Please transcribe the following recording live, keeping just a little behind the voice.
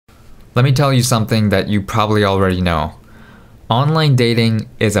Let me tell you something that you probably already know. Online dating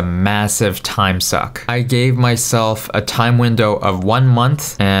is a massive time suck. I gave myself a time window of 1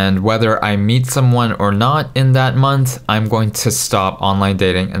 month, and whether I meet someone or not in that month, I'm going to stop online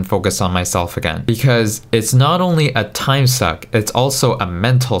dating and focus on myself again. Because it's not only a time suck, it's also a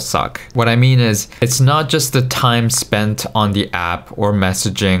mental suck. What I mean is, it's not just the time spent on the app or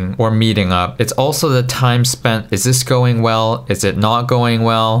messaging or meeting up. It's also the time spent, is this going well? Is it not going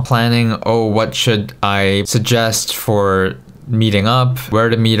well? Planning, oh, what should I suggest for meeting up, where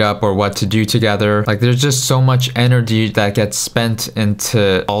to meet up or what to do together. Like there's just so much energy that gets spent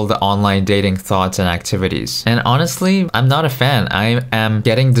into all the online dating thoughts and activities. And honestly, I'm not a fan. I am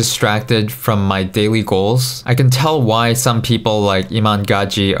getting distracted from my daily goals. I can tell why some people like Iman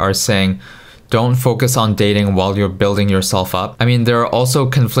Gaji are saying, don't focus on dating while you're building yourself up. I mean, there are also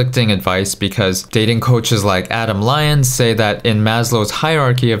conflicting advice because dating coaches like Adam Lyons say that in Maslow's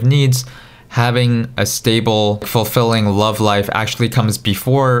hierarchy of needs, having a stable, fulfilling love life actually comes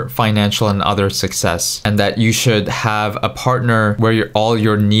before financial and other success, and that you should have a partner where all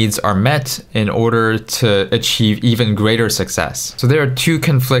your needs are met in order to achieve even greater success. So there are two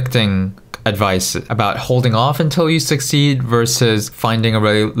conflicting advice about holding off until you succeed versus finding a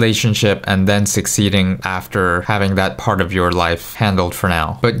relationship and then succeeding after having that part of your life handled for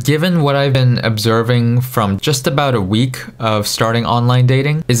now. But given what I've been observing from just about a week of starting online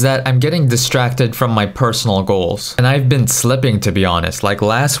dating is that I'm getting distracted from my personal goals. And I've been slipping, to be honest. Like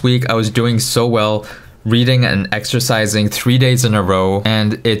last week I was doing so well reading and exercising 3 days in a row,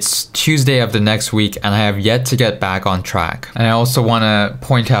 and it's Tuesday of the next week and I have yet to get back on track. And I also want to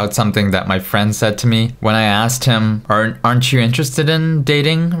point out something that my friend said to me when I asked him, aren't you interested in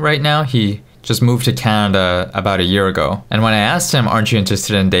dating right now? He just moved to Canada about a year ago. And when I asked him, aren't you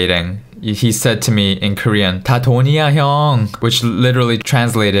interested in dating? He said to me in Korean, 다 돈이야 형, which literally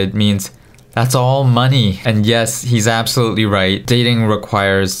translated means that's all money. And yes, he's absolutely right. Dating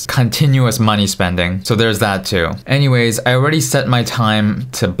requires continuous money spending. So there's that too. Anyways, I already set my time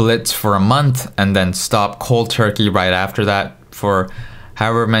to blitz for a month and then stop cold turkey right after that for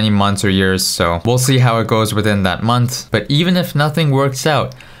however many months or years. So we'll see how it goes within that month. But even if nothing works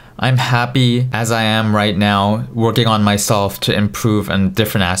out, I'm happy as I am right now, working on myself to improve in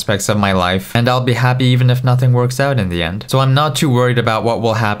different aspects of my life. And I'll be happy even if nothing works out in the end. So I'm not too worried about what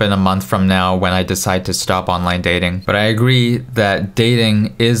will happen a month from now when I decide to stop online dating. But I agree that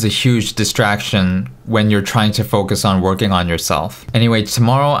dating is a huge distraction when you're trying to focus on working on yourself. Anyway,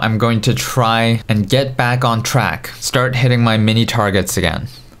 tomorrow I'm going to try and get back on track. Start hitting my mini targets again.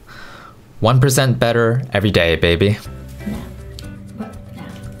 1% better every day, baby.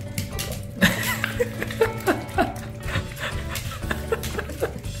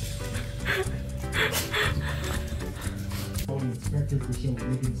 For show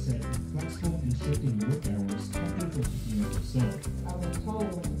living set flexible and shifting work hours after the picking up the son. I was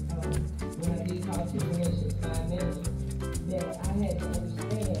told when I did my simulations, my manager, that I had to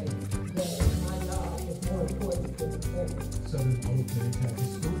understand that my job is more important than the service. Southern Auto Plans have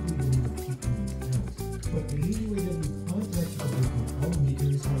historically been the keeping these counts, but the UAW contract coverage with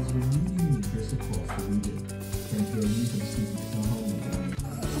automakers has renewed interest across the region. Frank Gary from Stephen Home.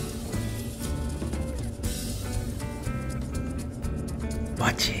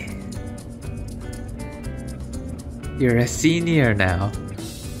 Mochi, you're a senior now,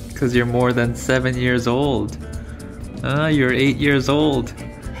 because you're more than 7 years old. You're 8 years old,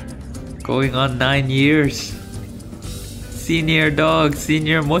 going on 9 years. Senior dog,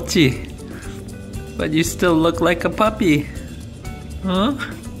 senior Mochi, but you still look like a puppy. Huh?